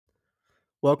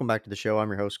Welcome back to the show. I'm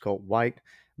your host, Colt White.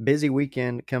 Busy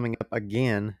weekend coming up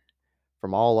again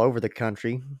from all over the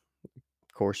country.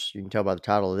 Of course, you can tell by the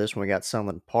title of this one, we got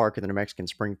Sunland Park and the New Mexican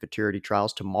Spring Futurity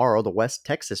Trials. Tomorrow, the West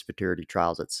Texas Futurity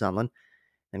Trials at Sunland.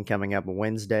 Then coming up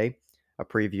Wednesday, a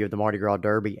preview of the Mardi Gras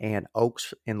Derby and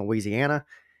Oaks in Louisiana.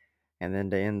 And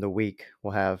then to end the week,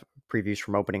 we'll have previews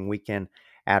from opening weekend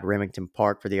at Remington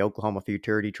Park for the Oklahoma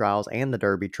Futurity Trials and the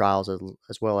Derby Trials,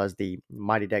 as well as the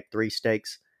Mighty Deck 3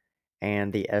 Stakes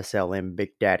and the SLM Big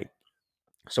Daddy.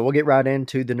 So we'll get right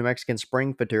into the New Mexican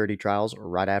Spring Futurity Trials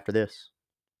right after this.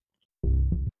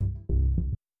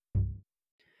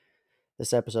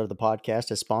 This episode of the podcast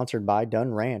is sponsored by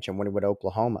Dunn Ranch in Wynnewood,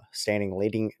 Oklahoma, standing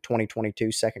leading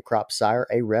 2022 second crop sire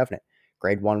A Revenant,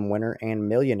 Grade 1 winner and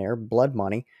millionaire Blood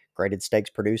Money, graded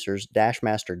stakes producers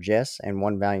Dashmaster Jess and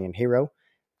One Valiant Hero.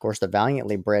 Of course, the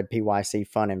valiantly bred PYC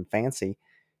Fun and Fancy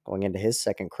going into his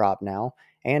second crop now,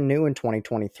 and new in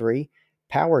 2023,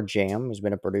 Power Jam, who's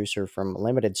been a producer from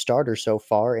limited starters so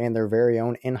far, and their very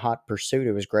own In Hot Pursuit,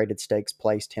 who has graded stakes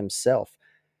placed himself.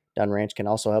 Dunn Ranch can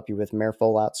also help you with mare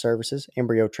foal-out services,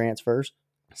 embryo transfers,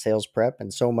 sales prep,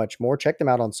 and so much more. Check them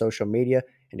out on social media,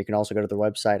 and you can also go to their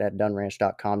website at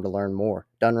dunnranch.com to learn more.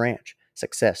 Dunn Ranch,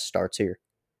 success starts here.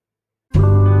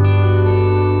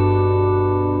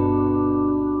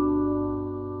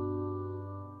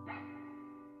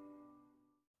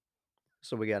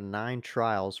 So we got 9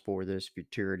 trials for this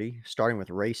futurity, starting with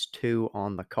race 2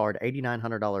 on the card.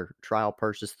 $8,900 trial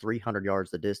purchase, 300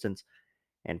 yards the distance,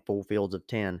 and full fields of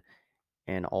 10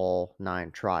 in all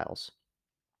 9 trials.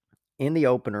 In the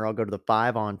opener, I'll go to the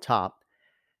 5 on top.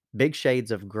 Big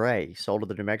Shades of Gray sold to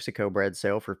the New Mexico bred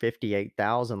sale for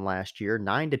 $58,000 last year.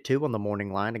 9-2 on the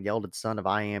morning line, a gelded son of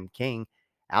I Am King,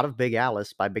 out of Big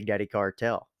Alice by Big Daddy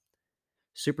Cartel.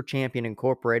 Super Champion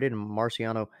Incorporated and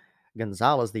Marciano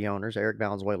Gonzalez, the owners, Eric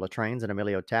Valenzuela Trains, and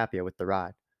Emilio Tapia with the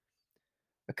ride.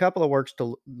 A couple of works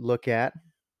to look at.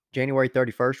 January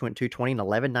 31st went 220 and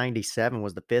 1197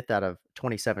 was the 5th out of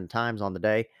 27 times on the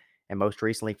day. And most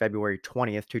recently, February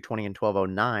 20th, 220 and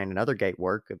 1209, another gate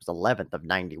work. It was 11th of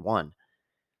 91.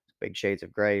 Big Shades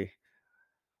of Gray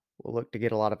will look to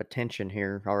get a lot of attention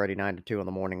here. Already 9-2 on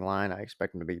the morning line. I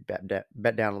expect him to be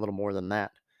bet down a little more than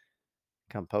that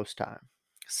come post time.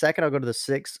 Second, I'll go to the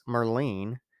 6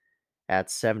 Merlene at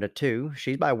 7-2.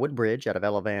 She's by Woodbridge out of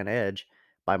Ella Van Edge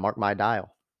by Mark My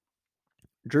Dial.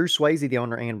 Drew Swayze, the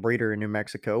owner and breeder in New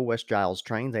Mexico. West Giles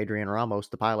Trains. Adrian Ramos,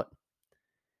 the pilot.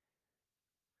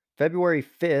 February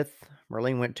 5th,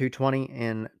 Merlene went 220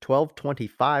 and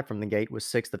 1225 from the gate, was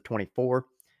 6th of 24.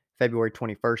 February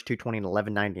 21st, 220 and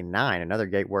 1199, another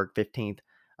gate work, 15th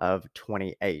of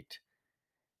 28.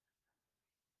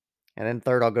 And then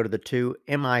third, I'll go to the 2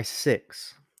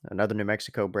 MI6, another New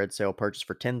Mexico bred sale purchase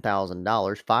for $10,000,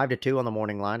 5-2 on the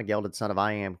morning line, a gelded son of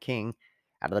I Am King,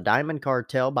 out of the Diamond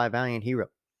Cartel by Valiant Hero.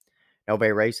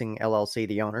 Nove Racing LLC,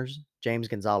 the owners, James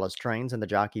Gonzalez Trains, and the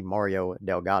jockey Mario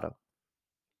Delgado.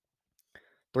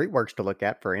 3 works to look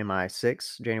at for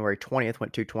MI6. January 20th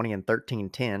went 220 and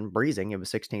 1310, breezing. It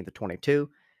was 16th of 22.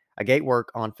 A gate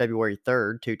work on February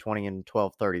 3rd, 220 and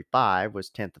 1235, was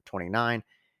 10th of 29.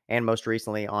 And most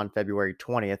recently on February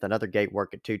 20th, another gate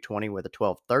work at 220 with a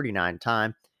 1239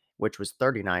 time, which was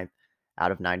 39th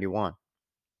out of 91.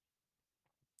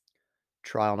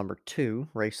 Trial number 2,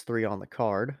 race 3 on the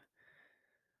card.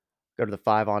 Go to the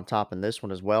 5 on top in this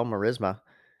one as well. Marisma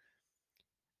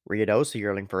Riadosa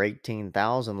yearling for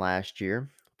 $18,000 last year.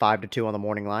 5-2 on the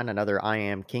morning line. Another I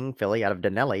Am King filly out of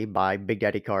Denelli by Big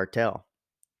Daddy Cartel.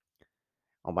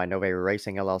 Owned by Nove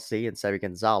Racing LLC and Sebi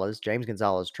Gonzalez. James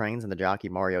Gonzalez Trains, and the jockey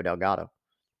Mario Delgado.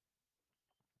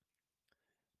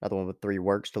 Another one with 3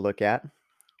 works to look at.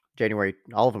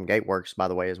 All of them gate works, by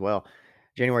the way, as well.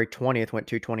 January 20th went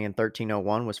 220 and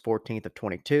 1301, was 14th of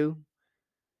 22.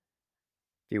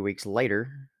 A few weeks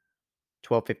later,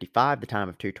 1255, the time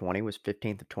of 220, was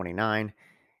 15th of 29.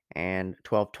 And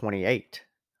 1228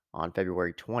 on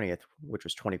February 20th, which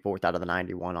was 24th out of the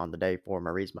 91 on the day for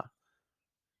Marisma.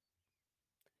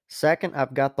 Second,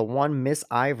 I've got the 1 Miss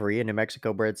Ivory, a New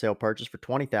Mexico bred sale purchase for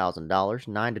 $20,000,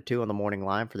 9-2 on the morning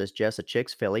line for this Jessa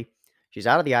Chicks filly. She's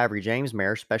out of the Ivory James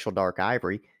mare, Special Dark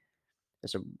Ivory.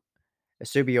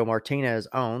 Eusebio Martinez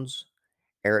owns.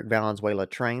 Eric Valenzuela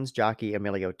Trains, jockey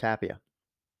Emilio Tapia.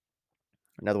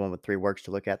 Another one with 3 works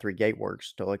to look at, 3 gate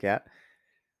works to look at.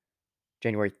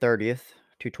 January 30th,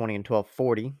 220 and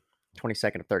 1240,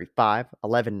 22nd of 35.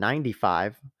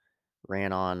 1195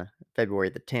 ran on February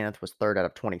the 10th, was 3rd out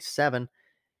of 27.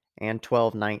 And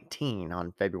 1219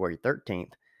 on February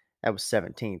 13th. That was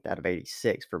 17th out of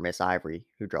 86 for Miss Ivory,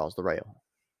 who draws the rail.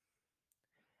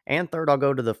 And third, I'll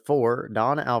go to the 4,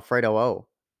 Don Alfredo O.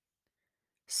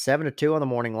 7-2 on the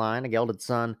morning line, a gelded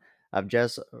son of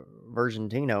Jess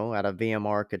Vergentino out of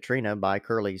VMR Katrina by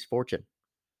Curly's Fortune.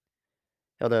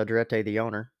 Hilda Aldrete, the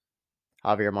owner.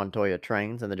 Javier Montoya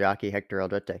trains, and the jockey Hector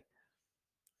Aldrete.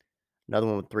 Another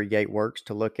one with 3 gate works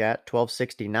to look at.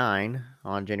 1269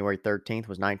 on January 13th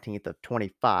was 19th of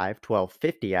 25.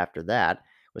 1250 after that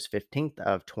was 15th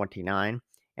of 29.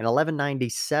 And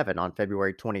 1197 on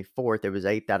February 24th, it was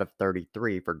 8th out of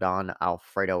 33 for Don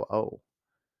Alfredo O.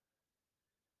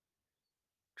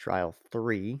 Trial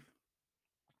 3.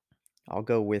 I'll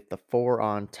go with the 4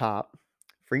 on top,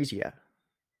 Frisia.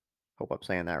 Hope I'm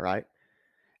saying that right.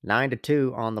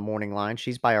 9-2 on the morning line.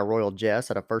 She's by a Royal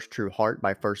Jess at a First True Heart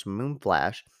by First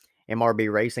Moonflash.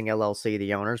 MRB Racing LLC,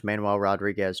 the owners, Manuel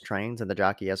Rodriguez trains, and the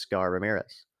jockey Escar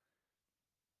Ramirez.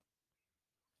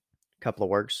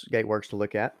 Couple of gate works to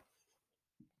look at.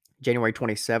 January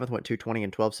 27th went 220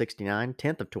 and 1269,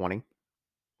 10th of 20,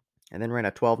 and then ran a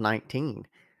 1219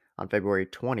 on February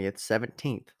 20th,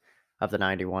 17th of the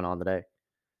 91 on the day.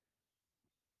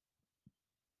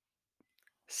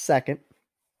 Second,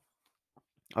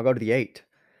 I'll go to the 8.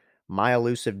 My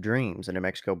Elusive Dreams, a New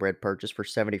Mexico bred purchase for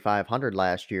 $7,500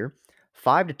 last year.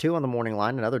 5-2 on the morning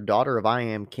line. Another daughter of I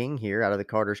Am King here out of the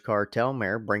Carter's Cartel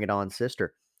mare. Bring It On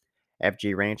Sister.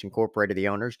 FG Ranch Incorporated, the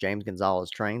owners. James Gonzalez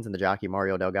trains, and the jockey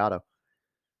Mario Delgado.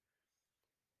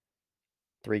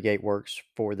 3 gate works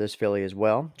for this filly as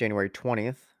well. January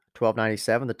 20th,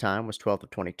 1297. The time was 12th of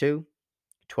 22.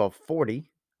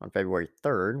 1240 on February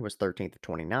 3rd was 13th of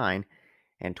 29.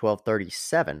 And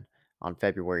 1237 on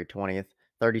February 20th,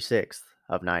 36th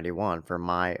of 91 for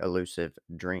My Elusive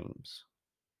Dreams.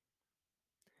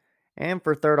 And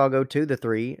for third, I'll go to the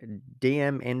 3,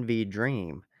 DM Envy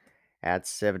Dream at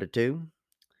 7-2.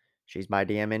 She's by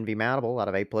DM Envy Mountable out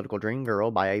of Apolitical Dream Girl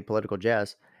by Apolitical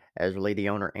Jess. As will lead the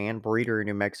owner and breeder in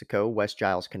New Mexico, West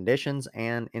Giles Conditions,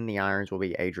 and in the irons will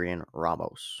be Adrian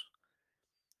Ramos.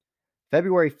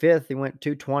 February 5th, he went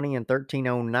 220 and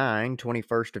 1309,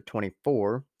 21st of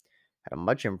 24. Had a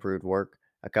much improved work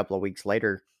a couple of weeks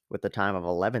later with the time of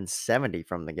 1170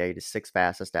 from the gate, is 6th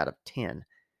fastest out of 10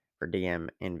 for DM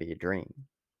Envy Dream.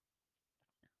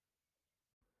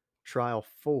 Trial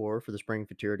 4 for the Spring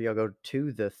Futurity. I'll go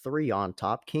to the 3 on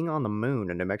top, King on the Moon,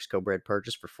 a New Mexico bred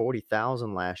purchase for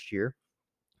 $40,000 last year.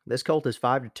 This colt is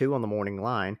 5-2 on the morning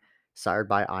line, sired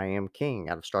by I Am King,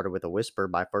 out of Started with a Whisper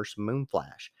by First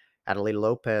Moonflash. Adelita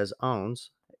Lopez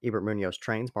owns, Ebert Munoz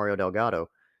trains, Mario Delgado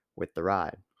with the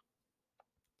ride.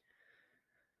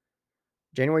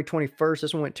 January 21st,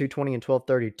 this one went 220 and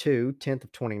 1232, 10th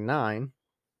of 29.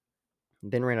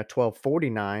 Then ran a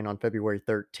 1249 on February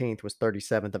 13th, was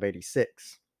 37th of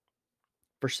 86.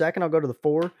 For second, I'll go to the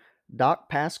 4,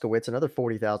 Doc Paskowitz, another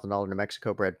 $40,000 New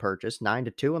Mexico bred purchase,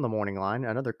 9-2 on the morning line.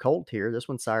 Another colt here. This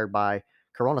one sired by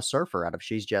Corona Surfer out of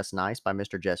She's Just Nice by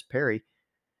Mr. Jess Perry.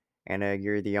 Anna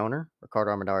Aguirre, the owner.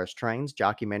 Ricardo Armendariz trains.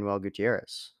 Jockey Manuel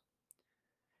Gutierrez.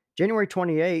 January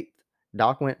 28th,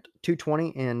 Doc went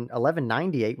 220 and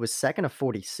 1198, was second of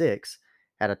 46.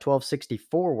 Had a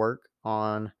 1264 work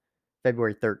on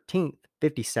February 13th,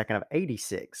 52nd of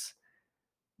 86.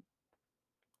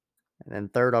 And then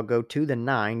third, I'll go to the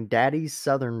 9, Daddy's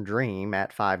Southern Dream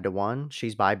at 5-1.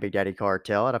 She's by Big Daddy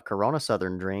Cartel out of Corona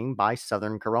Southern Dream by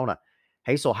Southern Corona.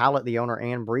 Hazel Howlett, the owner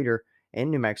and breeder in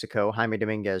New Mexico. Jaime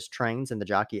Dominguez trains, and the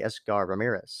jockey Escar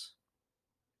Ramirez.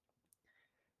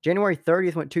 January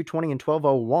 30th went 220 and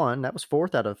 1201. That was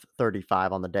 4th out of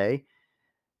 35 on the day.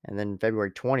 And then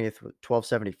February 20th,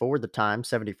 1274 the time,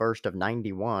 71st of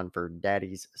 91 for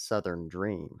Daddy's Southern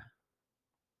Dream.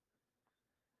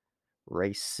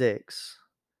 Race 6,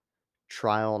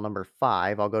 trial number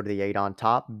 5. I'll go to the 8 on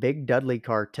top, Big Dudley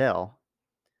Cartel.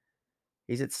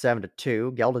 He's at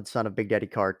 7-2. Gelded son of Big Daddy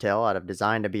Cartel out of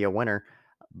Designed to Be a Winner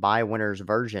by Winner's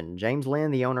Version. James Lynn,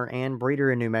 the owner and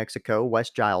breeder in New Mexico.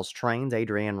 West Giles trains,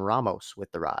 Adrian Ramos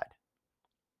with the ride.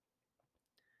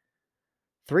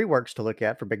 3 works to look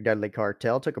at for Big Dudley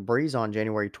Cartel. Took a breeze on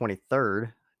January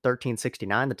 23rd.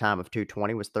 1369, the time of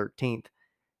 220 was 13th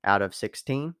out of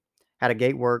 16. Had a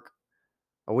gate work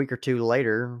a week or two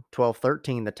later.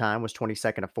 1213, the time was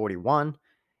 22nd of 41.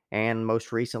 And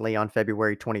most recently on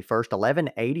February 21st,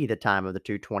 1180, the time of the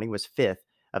 220 was 5th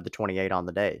of the 28 on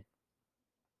the day.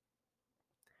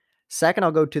 Second,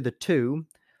 I'll go to the 2,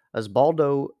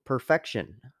 Osbaldo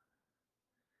Perfection.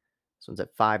 This one's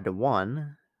at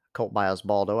 5-1. Colt by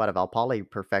Osbaldo out of Alpali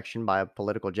Perfection by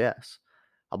Political Jess.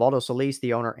 Osbaldo Solis,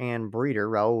 the owner and breeder.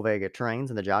 Raul Vega trains,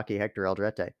 and the jockey Hector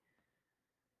Aldrete.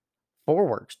 4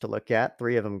 works to look at.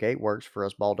 3 of them gate works for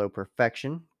Osbaldo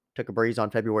Perfection. Took a breeze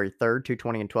on February 3rd,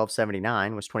 220 and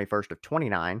 1279, was 21st of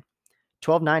 29.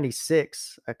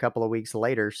 1296, a couple of weeks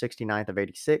later, 69th of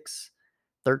 86.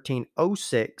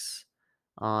 13:06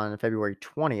 on February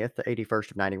 20th, the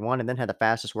 81st of 91, and then had the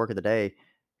fastest work of the day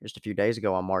just a few days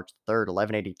ago on March 3rd,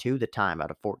 11:82 the time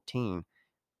out of 14.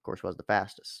 Of course, was the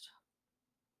fastest.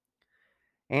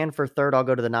 And for third, I'll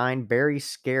go to the 9, Very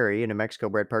Scary, a New Mexico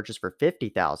bred purchase for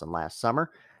 50,000 last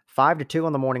summer. 5-2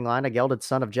 on the morning line, a gelded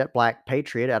son of Jet Black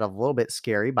Patriot out of a little bit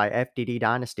scary by FDD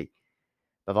Dynasty.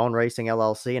 Pavone Racing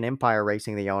LLC and Empire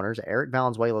Racing the owners, Eric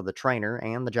Valenzuela the trainer,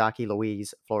 and the jockey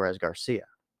Luis Flores Garcia.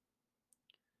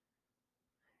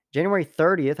 January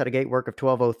 30th had a gate work of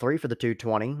 12:03 for the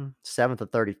 220. 7th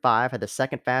of 35 had the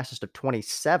second fastest of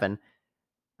 27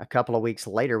 a couple of weeks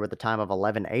later with a time of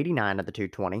 11:89 at the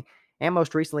 220. And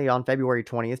most recently on February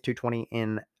 20th, 220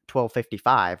 in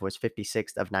 12:55 was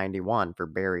 56th of 91 for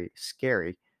Very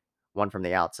Scary, one from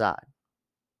the outside.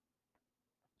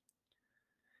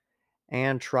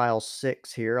 And trial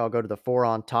 6 here, I'll go to the 4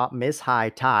 on top, Miss High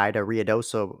Tide, a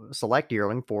Riadoso Select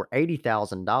yearling for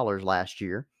 $80,000 last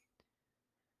year.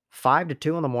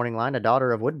 5-2 on the morning line, a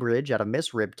daughter of Woodbridge out of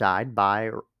Miss Riptide by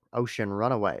Ocean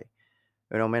Runaway.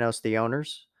 Uno Menos the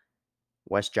owners,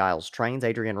 West Giles trains,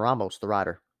 Adrian Ramos the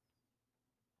rider.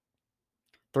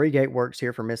 3 gate works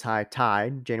here for Miss High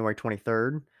Tide, January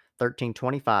 23rd,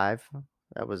 13:25.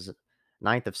 That was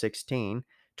 9th of 16.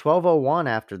 12:01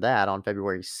 after that on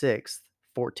February 6th,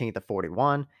 14th of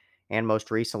 41. And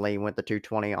most recently went the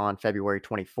 220 on February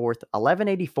 24th.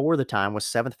 11:84 the time was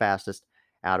 7th fastest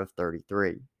out of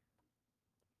 33.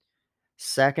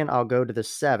 Second, I'll go to the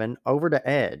 7, Over to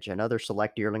Edge, another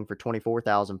select yearling for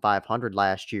 24,500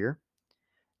 last year.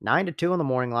 9-2 on the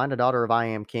morning line, a daughter of I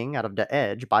Am King out of the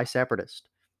Edge by Separatist.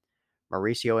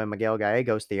 Mauricio and Miguel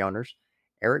Gallegos, the owners,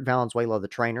 Eric Valenzuela, the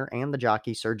trainer, and the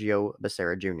jockey Sergio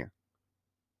Becerra Jr.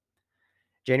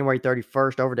 January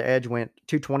 31st, Over to Edge went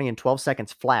 220 and 12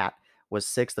 seconds flat, was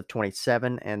 6th of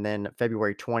 27, and then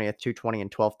February 20th, 220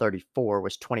 and 12:34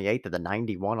 was 28th of the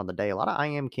 91 on the day. A lot of I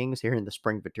Am Kings here in the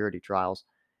spring futurity trials.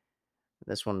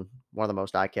 This one of the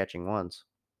most eye-catching ones.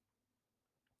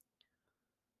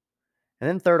 And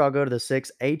then third, I'll go to the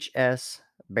 6, HS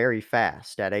Berry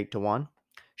Fast at 8-1.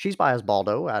 She's by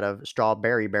Osbaldo out of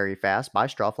Strawberry Berry Fast by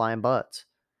Strawflying Butts.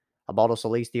 Osbaldo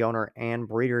Solis, the owner and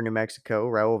breeder, New Mexico.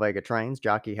 Raul Vega trains,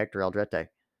 jockey Hector Aldrete.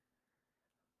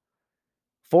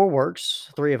 4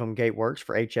 works, 3 of them gate works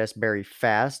for HS Berry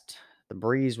Fast. The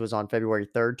Breeze was on February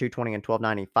 3rd, 220 and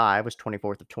 12:95 was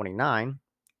 24th of 29.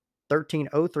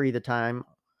 13:03 the time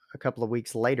a couple of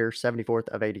weeks later, 74th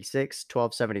of 86.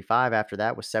 12:75 after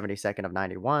that was 72nd of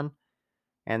 91.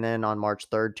 And then on March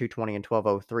 3rd, 220 and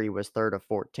 12:03 was 3rd of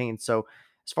 14. So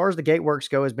as far as the gate works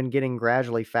go, has been getting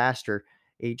gradually faster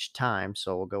each time.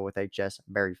 So we'll go with HS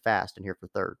Very Fast in here for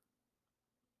third.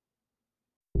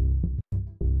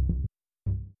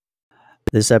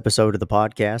 This episode of the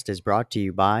podcast is brought to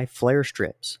you by Flare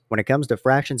Strips. When it comes to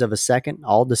fractions of a second,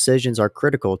 all decisions are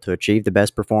critical to achieve the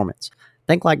best performance.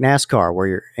 Think like NASCAR, where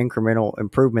your incremental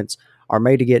improvements are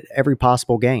made to get every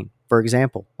possible gain. For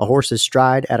example, a horse's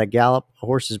stride at a gallop, a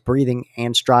horse's breathing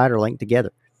and stride are linked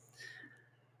together.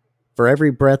 For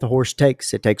every breath a horse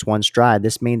takes, it takes one stride.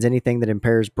 This means anything that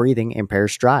impairs breathing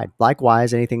impairs stride.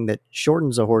 Likewise, anything that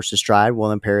shortens a horse's stride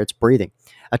will impair its breathing.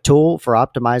 A tool for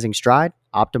optimizing stride,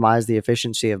 optimize the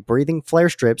efficiency of breathing. Flare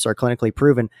strips are clinically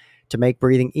proven to make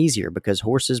breathing easier because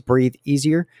horses breathe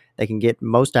easier. They can get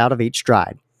most out of each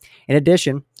stride. In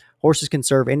addition, horses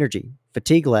conserve energy,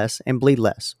 fatigue less, and bleed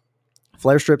less.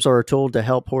 Flare strips are a tool to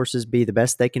help horses be the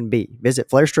best they can be. Visit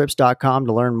flarestrips.com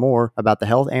to learn more about the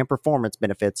health and performance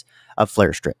benefits of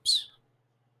flare strips.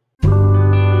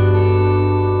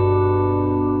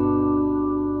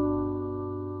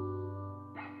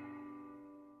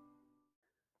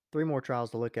 3 more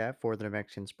trials to look at for the New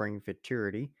Mexican Spring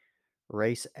Futurity.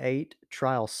 Race 8,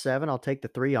 Trial 7. I'll take the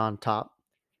 3 on top.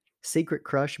 Secret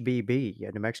Crush BB,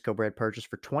 a New Mexico bred purchase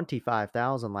for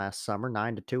 $25,000 last summer,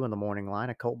 9-2 in the morning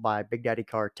line, a colt by Big Daddy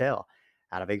Cartel.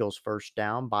 Out of Eagles First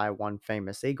Down by One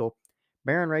Famous Eagle.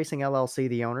 Baron Racing LLC,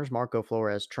 the owners, Marco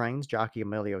Flores trains, jockey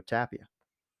Emilio Tapia.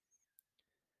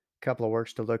 Couple of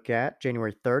works to look at.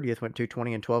 January 30th went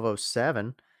 220 and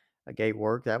 12:07. A gate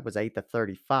work that was 8th of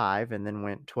 35, and then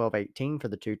went 12:18 for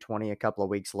the 220 a couple of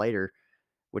weeks later,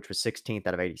 which was 16th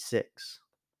out of 86.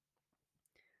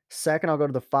 Second, I'll go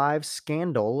to the 5,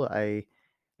 Scandal, a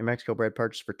New Mexico bred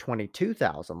purchase for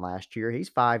 $22,000 last year. He's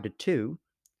 5-2,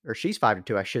 or she's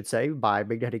 5-2, I should say, by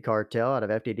Big Daddy Cartel out of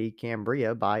FTD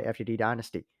Cambria by FTD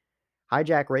Dynasty.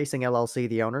 Hijack Racing LLC,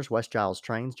 the owners, West Giles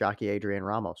trains, jockey Adrian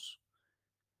Ramos.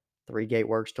 3 gate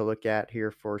works to look at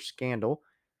here for Scandal.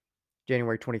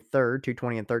 January 23rd,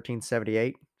 220 and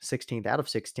 13:78, 16th out of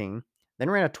 16. Then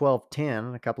ran a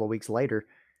 12:10 a couple of weeks later,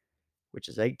 which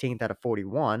is 18th out of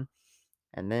 41.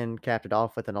 and then capped it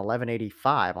off with an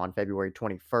 1185 on February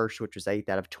 21st, which was 8th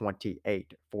out of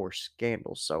 28 for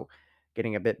Scandals. So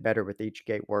getting a bit better with each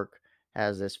gate work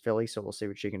as this filly. So we'll see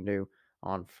what she can do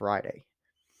on Friday.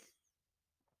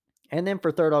 And then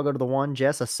for third, I'll go to the one,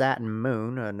 Jessa Satin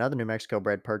Moon, another New Mexico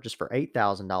bred purchase for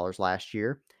 $8,000 last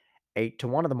year.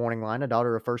 8-1 of the morning line, a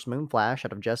daughter of First Moon Flash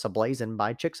out of Jessa Blazin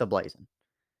by Chicksa Blazin.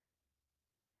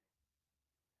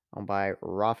 Owned by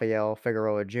Rafael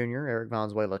Figueroa Jr., Eric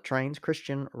Valenzuela trains,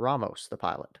 Christian Ramos, the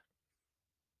pilot.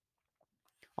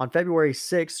 On February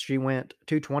 6th, she went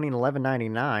 220 and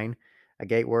 1199, a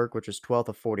gate work, which was 12th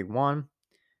of 41.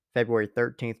 February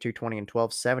 13th, 220 and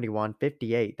 1271,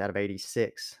 58th out of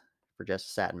 86 for Jessa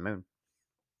Satin Moon.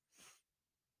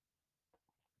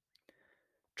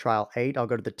 Trial 8, I'll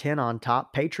go to the 10 on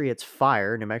top. Patriots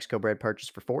Fire, New Mexico bred purchase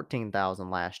for $14,000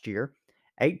 last year.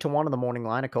 8-1 of the morning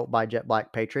line, a colt by Jet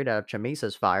Black Patriot out of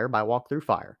Chamisa's Fire by Walk Through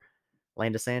Fire.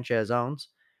 Landa Sanchez owns.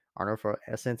 Arnulfo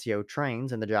Asensio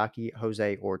trains, and the jockey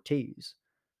Jose Ortiz.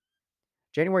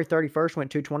 January 31st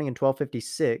went 220 and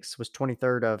 1256, was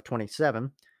 23rd of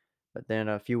 27, but then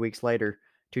a few weeks later,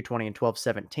 220 and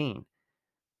 1217.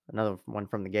 Another one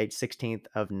from the gate, 16th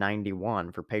of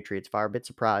 91 for Patriots Fire. Bit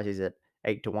surprised he's at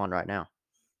 8-1 right now.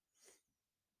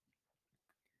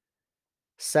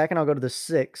 Second, I'll go to the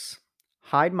 6.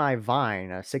 Hide My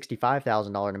Vine, a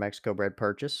 $65,000 New Mexico bred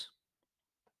purchase.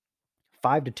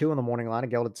 5-2 on the morning line, a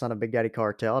gelded son of Big Daddy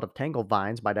Cartel out of Tangled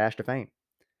Vines by Dash to Fame.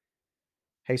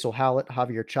 Hazel Howlett,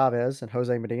 Javier Chavez, and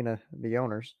Jose Medina, the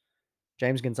owners.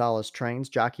 James Gonzalez trains,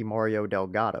 jockey Mario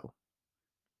Delgado.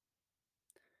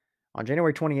 On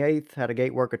January 28th, had a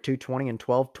gate work of 220 and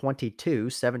 1222,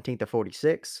 17th of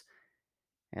 46.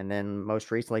 And then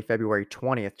most recently, February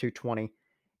 20th, 220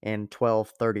 and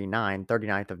 1239,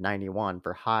 39th of 91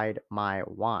 for Hide My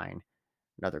Wine.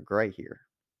 Another gray here.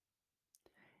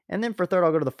 And then for third,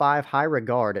 I'll go to the 5, High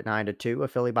Regard at 9-2, a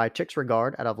filly by Chicks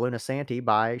Regard out of Luna Santee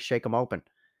by Shake 'em Open.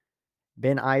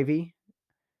 Ben Ivy,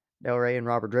 Del Rey, and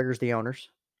Robert Driggers, the owners.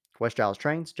 West Giles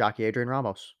trains, jockey Adrian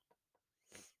Ramos.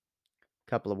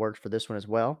 Couple of works for this one as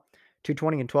well.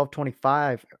 220 and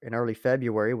 1225 in early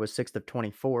February was 6th of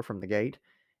 24 from the gate,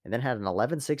 and then had an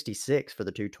 1166 for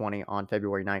the 220 on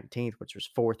February 19th, which was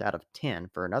 4th out of 10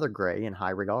 for another gray in High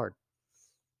Regard.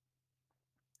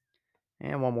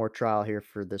 And one more trial here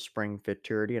for the spring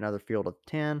futurity, another field of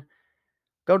 10.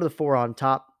 Go to the 4 on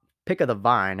top. Pick of the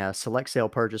Vine, a select sale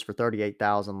purchase for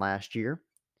 $38,000 last year.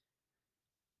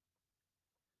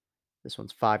 This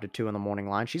one's 5-2 in the morning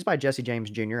line. She's by Jesse James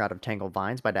Jr. out of Tangled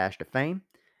Vines by Dash to Fame.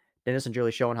 Dennis and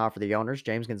Julie Schoenhofer, the owners.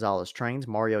 James Gonzalez trains.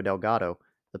 Mario Delgado,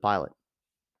 the pilot.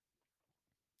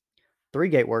 3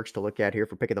 gate works to look at here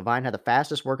for Pick of the Vine. Had the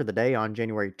fastest work of the day on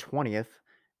January 20th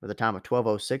with a time of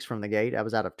 12:06 from the gate. That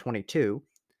was out of 22.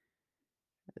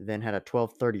 Then had a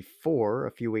 12:34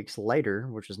 a few weeks later,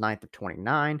 which was 9th of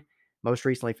 29. Most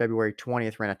recently, February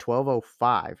 20th, ran a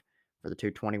 12:05 for the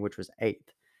 220, which was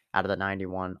 8th out of the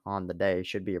 91 on the day.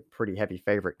 Should be a pretty heavy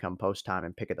favorite come post time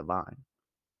in Pick of the Vine.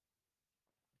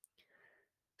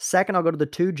 Second, I'll go to the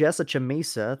 2, Jessa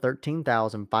Chamisa,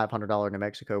 $13,500 New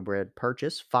Mexico bred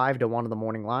purchase, 5-1 of the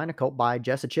morning line, a colt by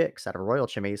Jessa Chicks out of Royal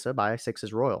Chamisa by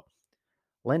Sixes Royal.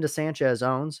 Linda Sanchez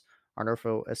owns,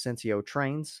 Arnulfo Asensio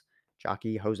trains,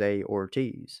 jockey Jose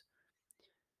Ortiz.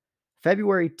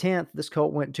 February 10th, this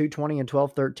colt went 220 and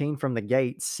 1213 from the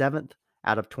gate, 7th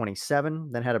out of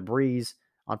 27, then had a breeze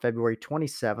on February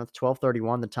 27th,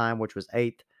 1231 the time, which was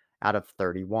 8th out of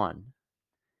 31.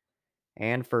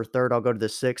 And for third, I'll go to the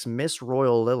 6, Miss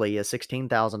Royal Lily, a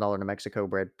 $16,000 New Mexico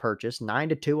bred purchase.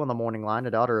 9-2 on the morning line,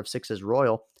 a daughter of Sixes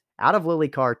Royal, out of Lily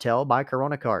Cartel by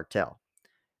Corona Cartel.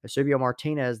 Eusebio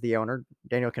Martinez, the owner.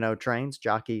 Daniel Cano trains,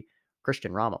 jockey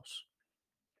Christian Ramos.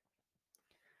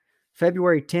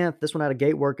 February 10th, this one had a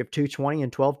gate work of 220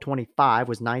 and 1225,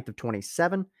 was 9th of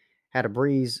 27. Had a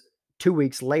breeze 2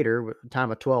 weeks later, time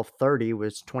of 1230,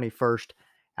 was 21st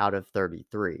out of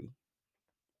 33.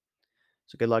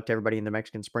 So good luck to everybody in the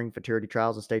Mexican Spring Futurity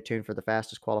Trials, and stay tuned for the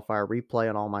fastest qualifier replay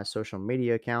on all my social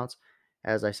media accounts.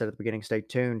 As I said at the beginning, stay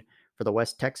tuned for the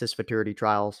West Texas Futurity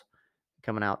Trials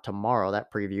coming out tomorrow,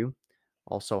 that preview.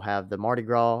 Also have the Mardi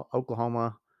Gras,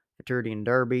 Oklahoma Futurity and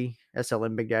Derby,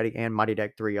 SLM Big Daddy, and Mighty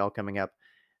Deck 3 all coming up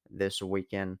this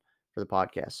weekend for the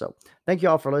podcast. So thank you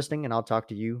all for listening, and I'll talk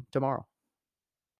to you tomorrow.